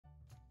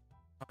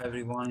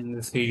Everyone, in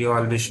this video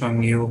I'll be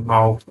showing you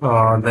how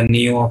the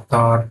new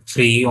avatar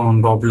free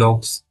on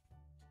Roblox.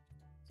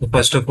 So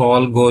first of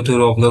all, go to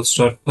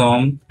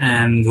roblox.com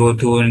and go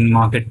to in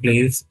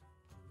marketplace.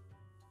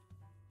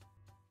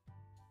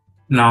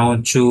 Now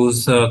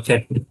choose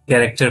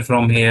character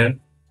from here.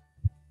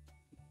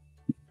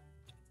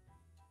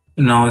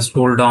 Now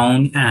scroll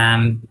down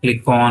and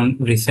click on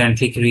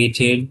recently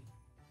created.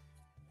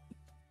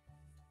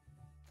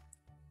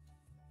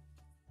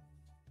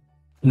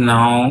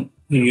 Now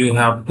you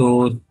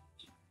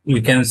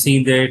can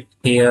see that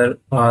here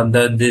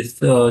this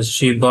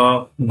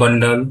shiba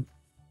bundle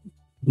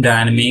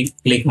dynamic.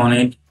 Click on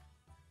it.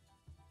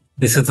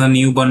 This is a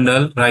new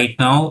bundle. Right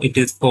now it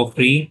is for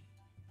free,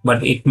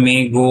 but it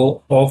may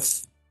go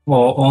off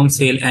or on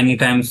sale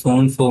anytime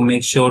soon. So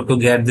make sure to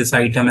get this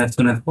item as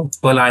soon as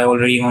possible. I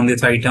already own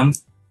this item.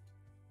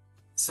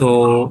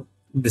 So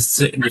this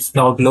is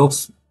how it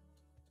looks.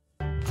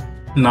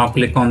 Now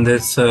click on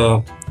this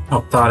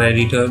avatar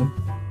editor.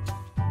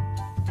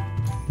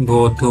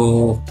 Go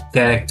to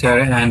character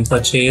and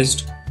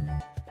purchased.